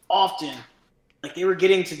and often. Like, they were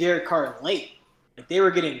getting to Derek Carr late. Like, they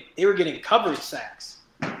were getting coverage sacks,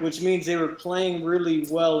 which means they were playing really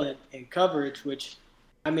well in coverage, which,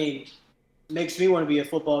 makes me want to be a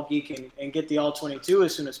football geek and get the All-22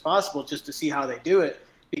 as soon as possible just to see how they do it.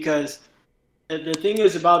 Because the thing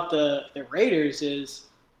is about the Raiders is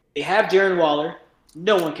they have Darren Waller.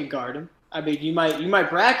 No one can guard him. You might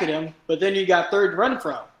bracket him, but then you got third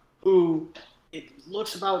Renfro, who it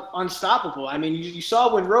looks about unstoppable. You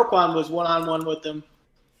saw when Roquan was one-on-one with him,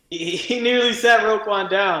 he nearly sat Roquan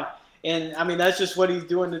down. And, that's just what he's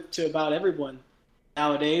doing to about everyone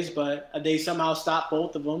nowadays, but they somehow stopped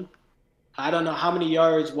both of them. I don't know how many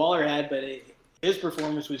yards Waller had, but his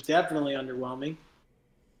performance was definitely underwhelming.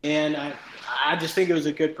 And I just think it was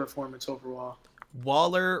a good performance overall.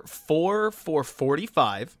 Waller 4 for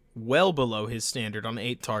 45, well below his standard on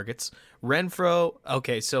 8 targets. Renfro,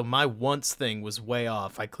 okay, so my once thing was way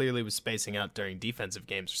off. I clearly was spacing out during defensive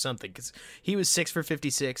games or something, because he was 6 for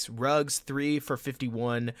 56, Ruggs 3 for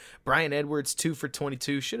 51, Bryan Edwards 2 for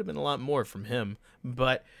 22. Should have been a lot more from him.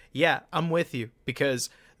 But yeah, I'm with you, because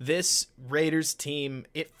this Raiders team,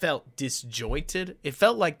 it felt disjointed. It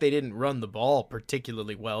felt like they didn't run the ball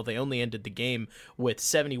particularly well. They only ended the game with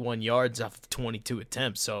 71 yards off of 22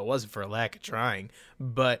 attempts, so it wasn't for a lack of trying.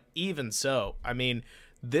 But even so,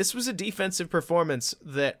 this was a defensive performance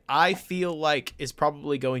that I feel like is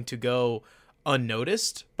probably going to go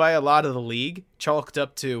unnoticed by a lot of the league, chalked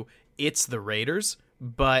up to it's the Raiders.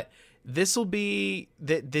 But this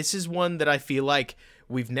is one that I feel like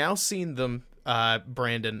we've now seen them,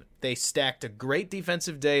 Brandon. They stacked a great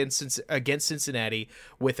defensive day against Cincinnati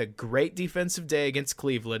with a great defensive day against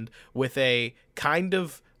Cleveland with a kind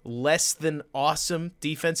of less than awesome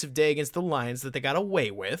defensive day against the Lions that they got away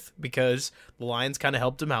with because the Lions kind of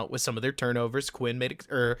helped them out with some of their turnovers. Quinn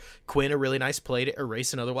a really nice play to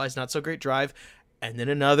erase an otherwise not so great drive, and then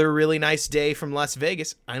another really nice day from Las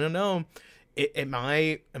Vegas. I don't know. Am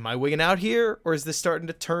I wigging out here, or is this starting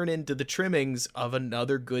to turn into the trimmings of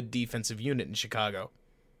another good defensive unit in Chicago?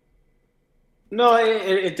 No,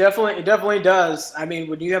 it definitely does.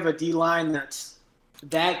 When you have a D-line that's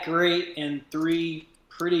that great and 3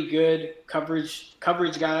 pretty good coverage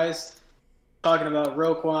guys, talking about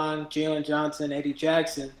Roquan, Jalen Johnson, Eddie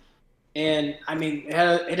Jackson, and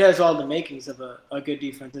it has all the makings of a good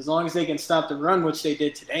defense. As long as they can stop the run, which they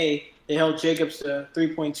did today. They held Jacobs to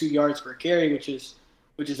 3.2 yards per carry, which is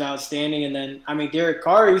outstanding. And then, Derek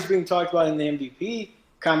Carr, he's being talked about in the MVP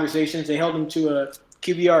conversations. They held him to a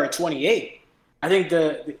QBR of 28. I think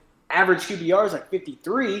the average QBR is like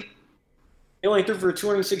 53. They only threw for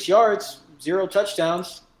 206 yards, 0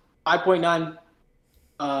 touchdowns, 5.9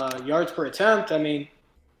 yards per attempt. Every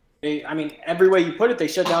way you put it, they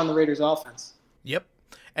shut down the Raiders' offense. Yep.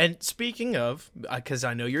 And speaking of, because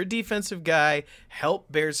I know you're a defensive guy, help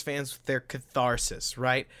Bears fans with their catharsis,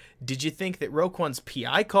 right? Did you think that Roquan's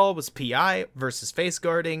PI call was PI versus face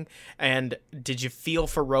guarding? And did you feel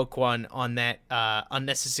for Roquan on that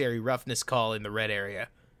unnecessary roughness call in the red area?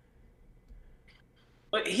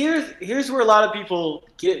 But here's where a lot of people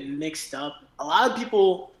get mixed up. A lot of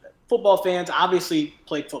people, football fans, obviously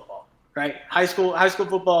played football, right? High school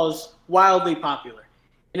football is wildly popular.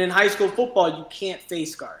 And in high school football, you can't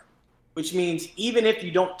face guard, which means even if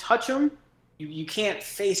you don't touch them, you can't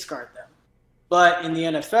face guard them. But in the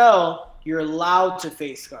NFL, you're allowed to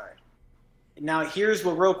face guard. Now, here's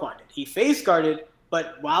what Roquan did. He face guarded,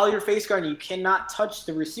 but while you're face guarding, you cannot touch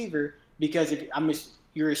the receiver because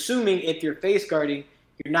you're assuming if you're face guarding,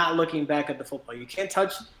 you're not looking back at the football. You can't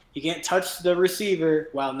touch the receiver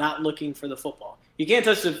while not looking for the football. You can't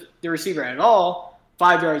touch the receiver at all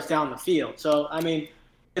 5 yards down the field. So,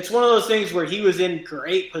 it's one of those things where he was in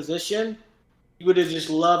great position. He would have just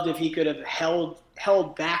loved if he could have held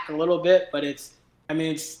back a little bit, but it's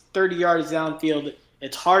 30 yards downfield.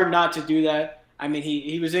 It's hard not to do that.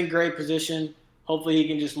 He was in great position. hopefully he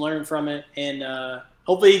can just learn from it, and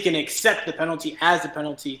hopefully he can accept the penalty as a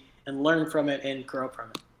penalty and learn from it and grow from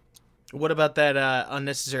it. What about that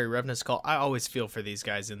unnecessary roughness call? I always feel for these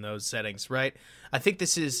guys in those settings, right? I think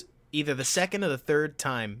this is either the second or the third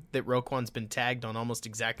time that Roquan's been tagged on almost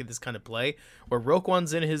exactly this kind of play, where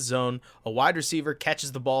Roquan's in his zone, a wide receiver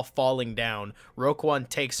catches the ball falling down, Roquan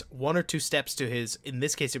takes 1 or 2 steps to his, in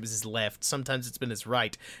this case it was his left, sometimes it's been his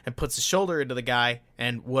right, and puts his shoulder into the guy,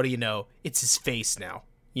 and what do you know? It's his face now,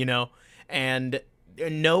 And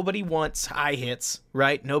nobody wants high hits,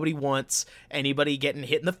 right? Nobody wants anybody getting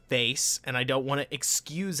hit in the face, and I don't want to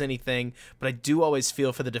excuse anything, but I do always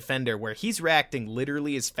feel for the defender where he's reacting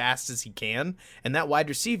literally as fast as he can, and that wide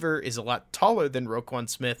receiver is a lot taller than Roquan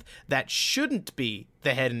Smith. That shouldn't be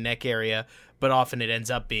the head and neck area, but often it ends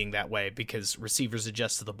up being that way because receivers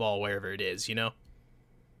adjust to the ball wherever it is,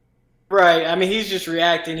 Right. I mean, he's just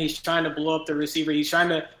reacting. He's trying to blow up the receiver. He's trying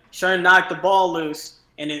to knock the ball loose.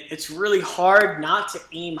 And it's really hard not to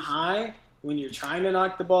aim high when you're trying to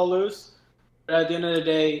knock the ball loose. But at the end of the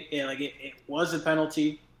day, it was a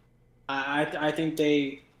penalty. I think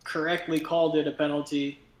they correctly called it a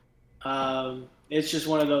penalty. It's just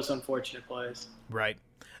one of those unfortunate plays. Right.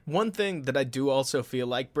 One thing that I do also feel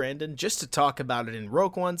like, Brandon, just to talk about it in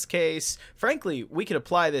Roquan's case, frankly, we could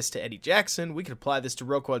apply this to Eddie Jackson, we could apply this to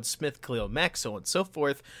Roquan Smith, Khalil Mack, so on and so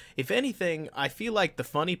forth. If anything, I feel like the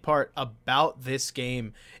funny part about this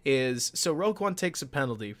game is, so Roquan takes a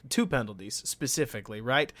penalty, 2 penalties specifically,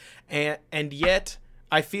 right? And yet,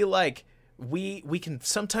 I feel like we can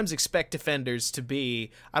sometimes expect defenders to be,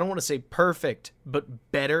 I don't want to say perfect,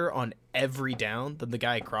 but better on every down than the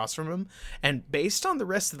guy across from him. And based on the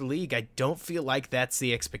rest of the league, I don't feel like that's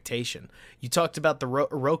the expectation. You talked about the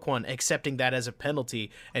Roquan accepting that as a penalty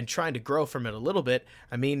and trying to grow from it a little bit.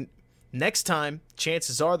 I mean, next time,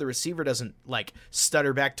 chances are the receiver doesn't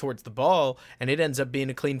stutter back towards the ball and it ends up being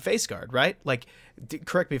a clean face guard, right?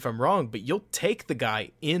 Correct me if I'm wrong, but you'll take the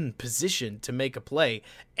guy in position to make a play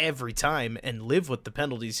every time and live with the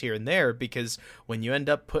penalties here and there, because when you end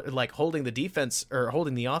up holding the defense or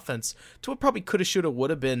holding the offense to what probably coulda, shoulda,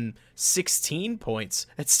 woulda been 16 points,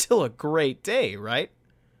 it's still a great day, right?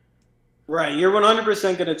 Right. You're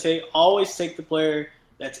 100% going to always take the player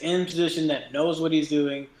that's in position, that knows what he's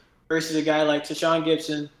doing, versus a guy like Tashaun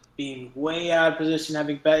Gibson being way out of position,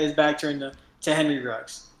 having his back turned to Henry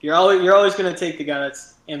Ruggs. You're always going to take the guy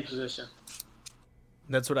that's in position.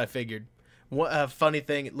 That's what I figured. What funny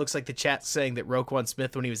thing, it looks like the chat's saying that Roquan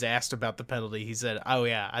Smith, when he was asked about the penalty, he said, "Oh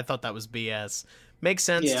yeah, I thought that was BS." Makes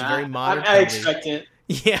sense. Yeah, it's a very modern I expect it.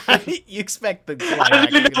 Yeah, you expect the. I don't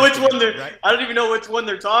even know which one they're. Right? I don't even know which one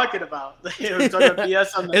they're talking about. They're talking about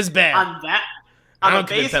BS on it's bad. On that. On the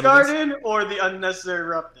base garden or the unnecessary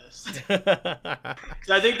roughness?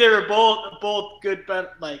 I think they were both good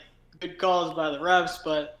calls by the refs,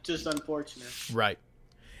 but just unfortunate. Right.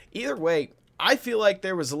 Either way, I feel like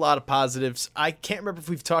there was a lot of positives. I can't remember if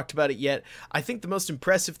we've talked about it yet. I think the most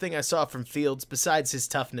impressive thing I saw from Fields, besides his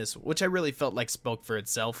toughness, which I really felt like spoke for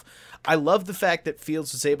itself, I love the fact that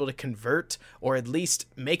Fields was able to convert or at least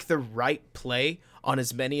make the right play on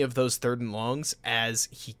as many of those 3rd and longs as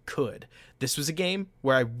he could. This was a game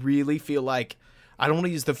where I really feel like, I don't want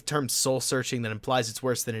to use the term soul-searching that implies it's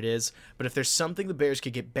worse than it is, but if there's something the Bears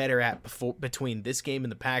could get better at between this game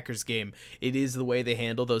and the Packers game, it is the way they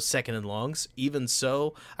handle those 2nd and longs. Even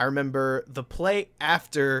so, I remember the play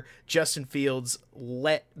after Justin Fields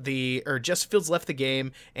left the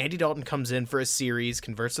game. Andy Dalton comes in for a series,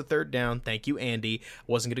 converts the 3rd down. Thank you, Andy.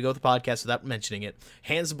 Wasn't going to go with the podcast without mentioning it.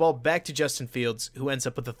 Hands the ball back to Justin Fields, who ends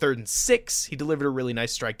up with a 3rd and 6. He delivered a really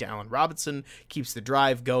nice strike to Allen Robinson, keeps the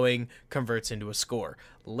drive going, converts into a score.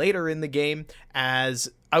 Later in the game,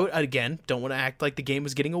 as I would, again, don't want to act like the game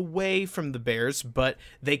was getting away from the Bears, but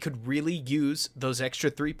they could really use those extra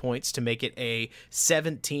 3 points to make it a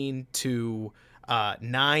 17-9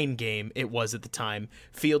 game. It was at the time.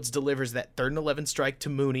 Fields delivers that 3rd and 11 strike to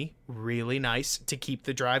Mooney. Really nice to keep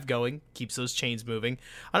the drive going, keeps those chains moving.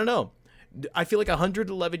 I don't know. I feel like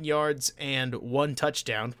 111 yards and 1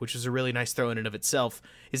 touchdown, which was a really nice throw in and of itself,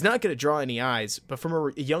 is not going to draw any eyes. But from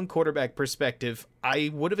a young quarterback perspective, I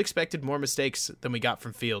would have expected more mistakes than we got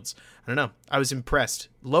from Fields. I don't know. I was impressed.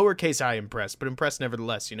 Lowercase I impressed, but impressed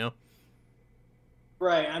nevertheless,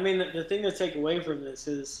 Right. I mean, the thing to take away from this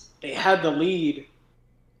is they had the lead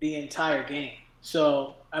the entire game.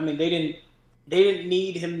 So, I mean, they didn't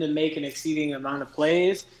need him to make an exceeding amount of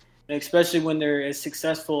plays, especially when they're as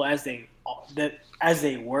successful as they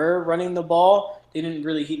were running the ball. They didn't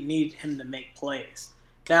really need him to make plays.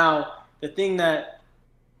 Now, the thing that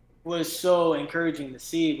was so encouraging to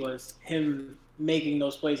see was him making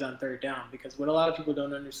those plays on 3rd down, because what a lot of people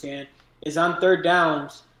don't understand is on third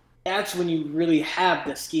downs, that's when you really have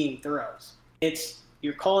the scheme throws.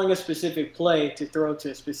 You're calling a specific play to throw to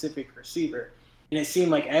a specific receiver. And it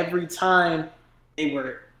seemed like every time they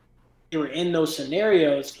were in those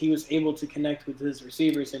scenarios, he was able to connect with his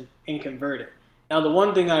receivers and convert it. Now, the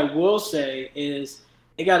one thing I will say is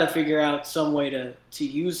they got to figure out some way to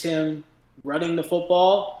use him running the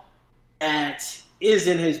football that is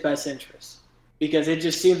in his best interest. Because it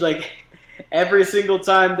just seems like every single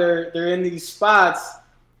time they're in these spots,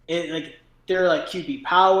 they're like QB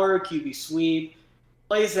power, QB sweep,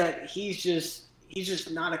 plays that he's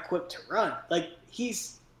just not equipped to run. Like,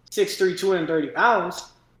 he's 6'3", 230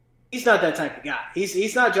 pounds. He's not that type of guy.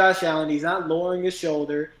 He's not Josh Allen. He's not lowering his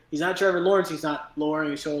shoulder. He's not Trevor Lawrence. He's not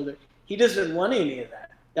lowering his shoulder. He doesn't want any of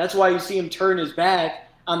that. That's why you see him turn his back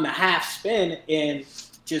on the half spin and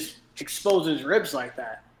just expose his ribs like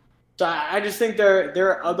that. So I just think there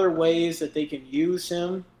are other ways that they can use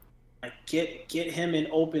him, like get him in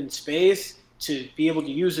open space to be able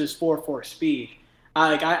to use his 4.4 speed.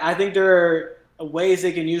 I think there are ways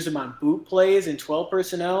they can use him on boot plays in 12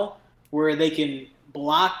 personnel where they can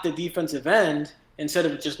block the defensive end instead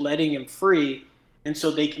of just letting him free, and so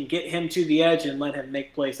they can get him to the edge and let him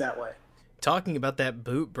make plays that way. Talking about that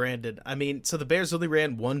boot, Brandon, I mean, so the Bears only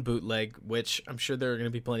ran one bootleg, which I'm sure there are going to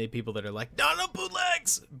be plenty of people that are like, no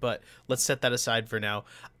bootlegs, but let's set that aside for now.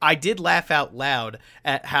 I did laugh out loud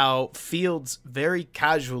at how Fields very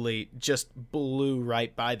casually just blew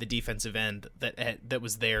right by the defensive end that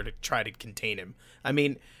was there to try to contain him. I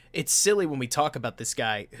mean, it's silly when we talk about this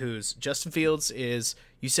guy who's Justin Fields is,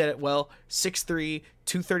 you said it well, 6'3",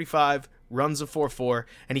 235, runs a 4.4,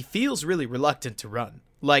 and he feels really reluctant to run.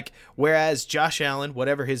 Like, whereas Josh Allen,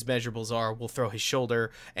 whatever his measurables are, will throw his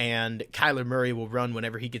shoulder, and Kyler Murray will run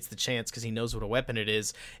whenever he gets the chance because he knows what a weapon it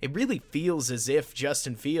is, it really feels as if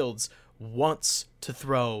Justin Fields wants to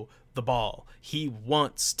throw the ball. He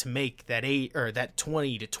wants to make that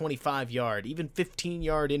 20 to 25 yard, even 15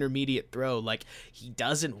 yard intermediate throw. Like, he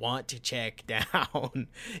doesn't want to check down.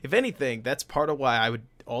 If anything, that's part of why I would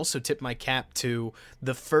also tip my cap to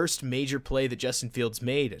the first major play that Justin Fields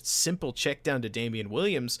made, a simple check down to Damian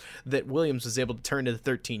Williams that Williams was able to turn to the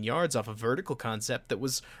 13 yards off a vertical concept that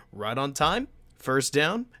was right on time. First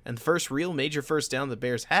down, and the first real major first down the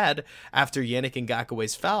Bears had after Yannick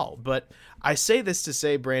Ngakoue's foul. But I say this to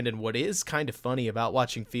say, Brandon, what is kind of funny about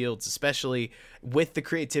watching Fields, especially with the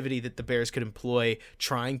creativity that the Bears could employ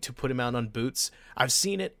trying to put him out on boots, I've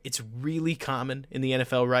seen it. It's really common in the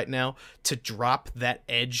NFL right now to drop that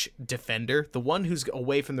edge defender, the one who's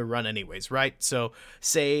away from the run anyways, right? So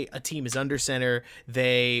say a team is under center,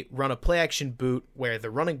 they run a play action boot where the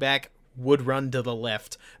running back would run to the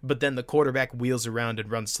left, but then the quarterback wheels around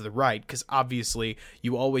and runs to the right, because obviously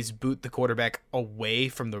you always boot the quarterback away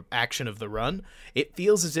from the action of the run. It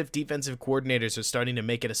feels as if defensive coordinators are starting to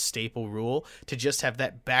make it a staple rule to just have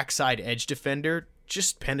that backside edge defender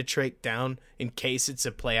just penetrate down in case it's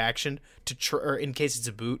a play action or in case it's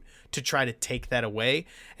a boot, to try to take that away.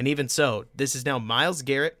 And even so, this is now Myles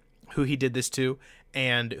Garrett, who he did this to,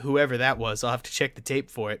 and whoever that was, I'll have to check the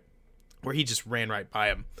tape for it, where he just ran right by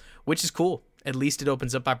him. Which is cool. At least it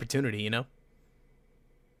opens up opportunity, you know?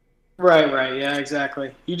 Right. Yeah,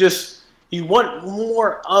 exactly. You want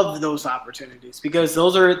more of those opportunities because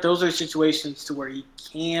those are situations to where you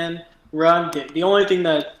can run. The only thing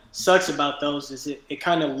that sucks about those is it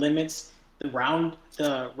kind of limits the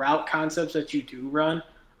route concepts that you do run.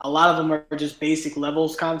 A lot of them are just basic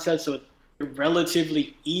levels concepts, so they're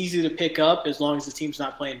relatively easy to pick up as long as the team's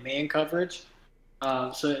not playing man coverage.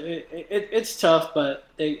 So it's tough, but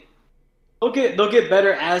they'll get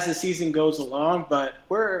better as the season goes along. But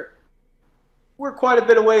we're quite a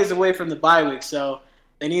bit of ways away from the bye week, so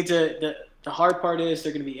they need to. The hard part is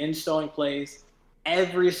they're going to be installing plays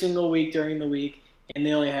every single week during the week, and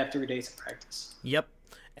they only have 3 days of practice. Yep,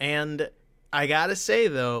 and I gotta say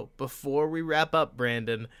though, before we wrap up,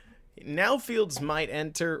 Brandon, now Fields might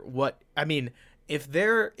enter what I mean.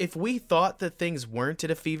 If we thought that things weren't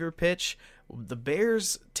at a fever pitch, the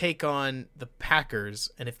Bears take on the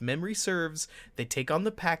Packers, and if memory serves, they take on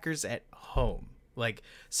the Packers at home. Like,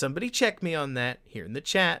 somebody check me on that here in the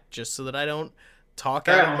chat, just so that I don't talk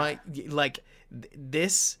out of my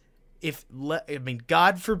this.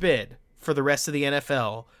 God forbid for the rest of the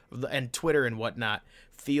NFL and Twitter and whatnot,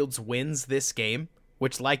 Fields wins this game,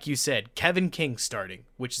 which, like you said, Kevin King starting,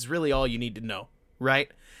 which is really all you need to know,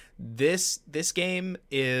 right? This game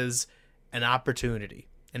is an opportunity.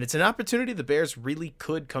 And it's an opportunity the Bears really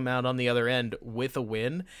could come out on the other end with a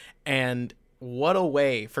win. And what a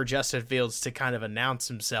way for Justin Fields to kind of announce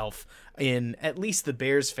himself in at least the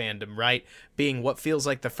Bears fandom, right? Being what feels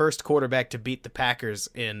like the first quarterback to beat the Packers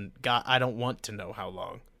in, God, I don't want to know how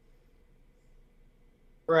long.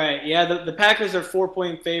 Right. Yeah, the Packers are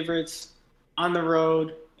 4-point favorites on the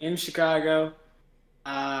road in Chicago.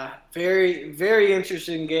 Very, very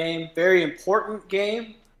interesting game. Very important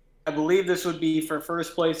game. I believe this would be for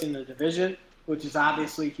first place in the division, which is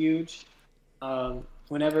obviously huge.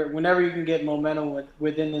 Whenever you can get momentum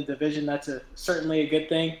within the division, that's certainly a good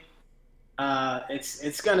thing.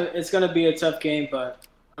 It's gonna be a tough game, but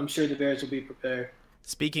I'm sure the Bears will be prepared.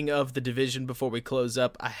 Speaking of the division, before we close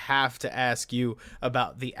up, I have to ask you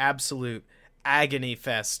about the absolute agony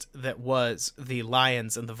fest that was the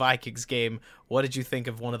Lions and the Vikings game. What did you think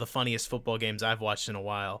of one of the funniest football games I've watched in a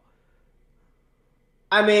while?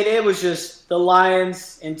 I mean, it was just the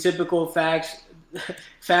Lions in typical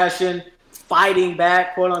fashion, fighting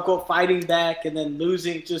back, quote unquote, fighting back, and then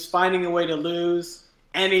losing, just finding a way to lose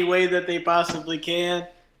any way that they possibly can.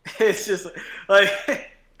 It's just like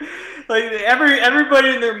everybody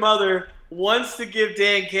and their mother wants to give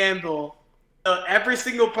Dan Campbell every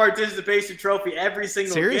single participation trophy, every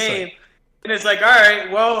single game. And it's like, all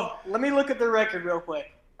right, well, let me look at the record real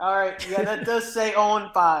quick. All right, yeah, that does say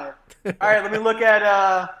 0-5. All right, let me look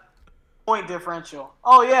at point differential.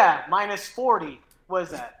 Oh, yeah, minus 40. What is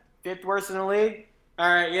that? 5th worst in the league?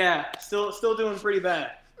 All right, yeah, still doing pretty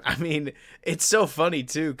bad. I mean, it's so funny,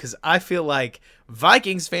 too, because I feel like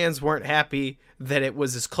Vikings fans weren't happy that it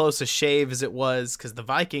was as close a shave as it was, because the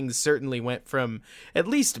Vikings certainly went from at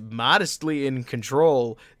least modestly in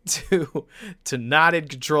control to not in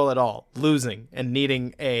control at all, losing and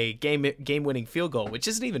needing a game-winning field goal, which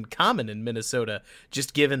isn't even common in Minnesota,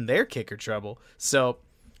 just given their kicker trouble. So,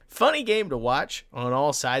 funny game to watch on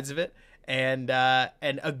all sides of it. And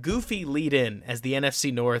a goofy lead-in as the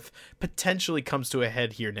NFC North potentially comes to a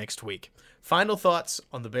head here next week. Final thoughts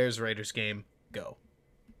on the Bears-Raiders game? Go.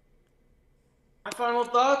 My final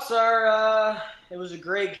thoughts are it was a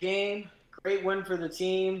great game, great win for the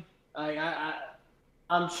team.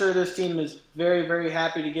 I'm sure this team is very, very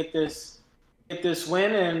happy to get this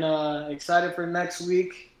win and excited for next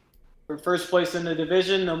week for first place in the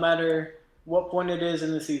division, no matter what point it is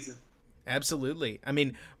in the season. Absolutely. I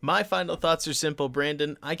mean, my final thoughts are simple,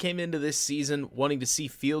 Brandon. I came into this season wanting to see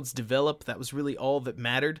Fields develop. That was really all that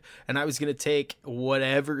mattered. And I was going to take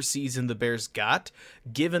whatever season the Bears got.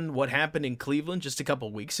 Given what happened in Cleveland just a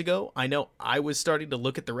couple weeks ago, I know I was starting to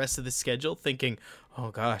look at the rest of the schedule thinking,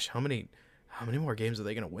 oh gosh, how many more games are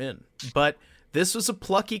they going to win? But this was a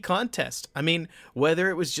plucky contest. I mean,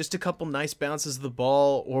 whether it was just a couple nice bounces of the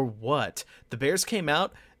ball or what, the Bears came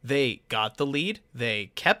out. They got the lead, they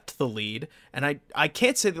kept the lead, and I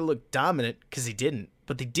can't say they looked dominant because they didn't,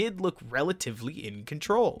 but they did look relatively in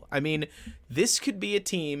control. I mean, this could be a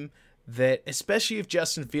team that, especially if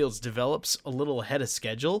Justin Fields develops a little ahead of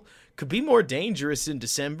schedule, could be more dangerous in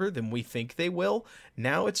December than we think they will.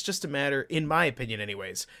 Now it's just a matter, in my opinion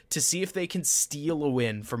anyways, to see if they can steal a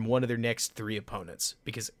win from one of their next 3 opponents.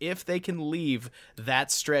 Because if they can leave that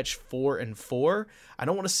stretch 4-4, I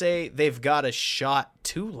don't want to say they've got a shot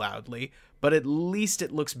too loudly, but at least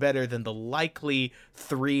it looks better than the likely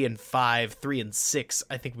 3-5, 3-6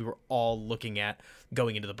 I think we were all looking at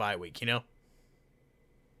going into the bye week, you know?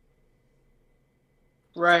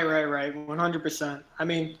 Right. 100%. I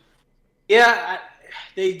mean, yeah,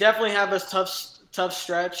 they definitely have a tough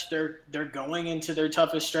stretch. They're going into their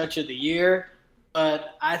toughest stretch of the year,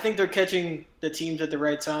 but I think they're catching the teams at the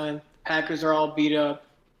right time. Packers are all beat up.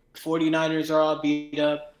 49ers are all beat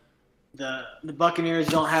up. The Buccaneers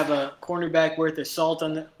don't have a cornerback worth his salt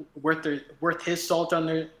on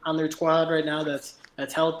their squad right now.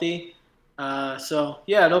 That's healthy. So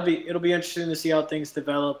yeah, it'll be interesting to see how things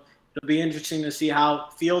develop. It'll be interesting to see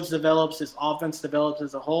how Fields develops, his offense develops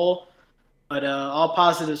as a whole. But all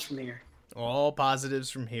positives from here. All positives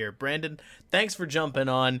from here. Brandon, thanks for jumping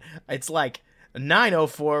on. It's like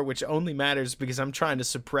 9:04, which only matters because I'm trying to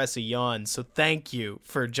suppress a yawn. So thank you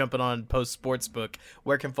for jumping on Post Sportsbook.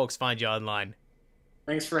 Where can folks find you online?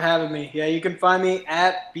 Thanks for having me. Yeah, you can find me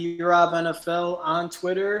at BRobNFL on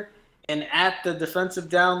Twitter and at the Defensive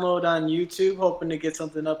Download on YouTube. Hoping to get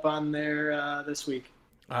something up on there this week.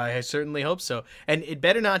 I certainly hope so. And it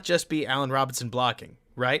better not just be Allen Robinson blocking,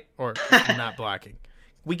 right? Or not blocking.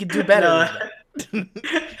 We could do better than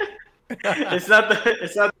that. It's not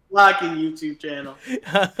the blocking YouTube channel.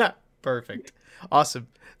 Perfect. Awesome.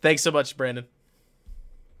 Thanks so much, Brandon.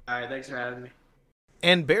 All right, thanks for having me.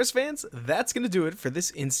 And Bears fans, that's going to do it for this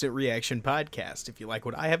Instant Reaction podcast. If you like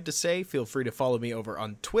what I have to say, feel free to follow me over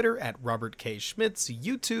on Twitter at Robert K. Schmitz,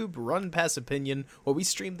 YouTube, Run Pass Opinion, where we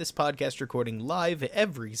stream this podcast recording live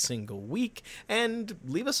every single week. And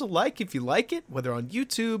leave us a like if you like it, whether on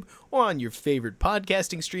YouTube or on your favorite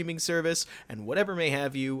podcasting streaming service, and whatever may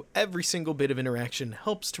have you. Every single bit of interaction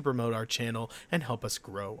helps to promote our channel and help us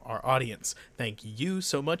grow our audience. Thank you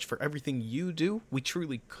so much for everything you do. We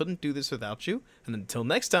truly couldn't do this without you. And until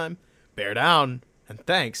next time, bear down, and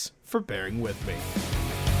thanks for bearing with me.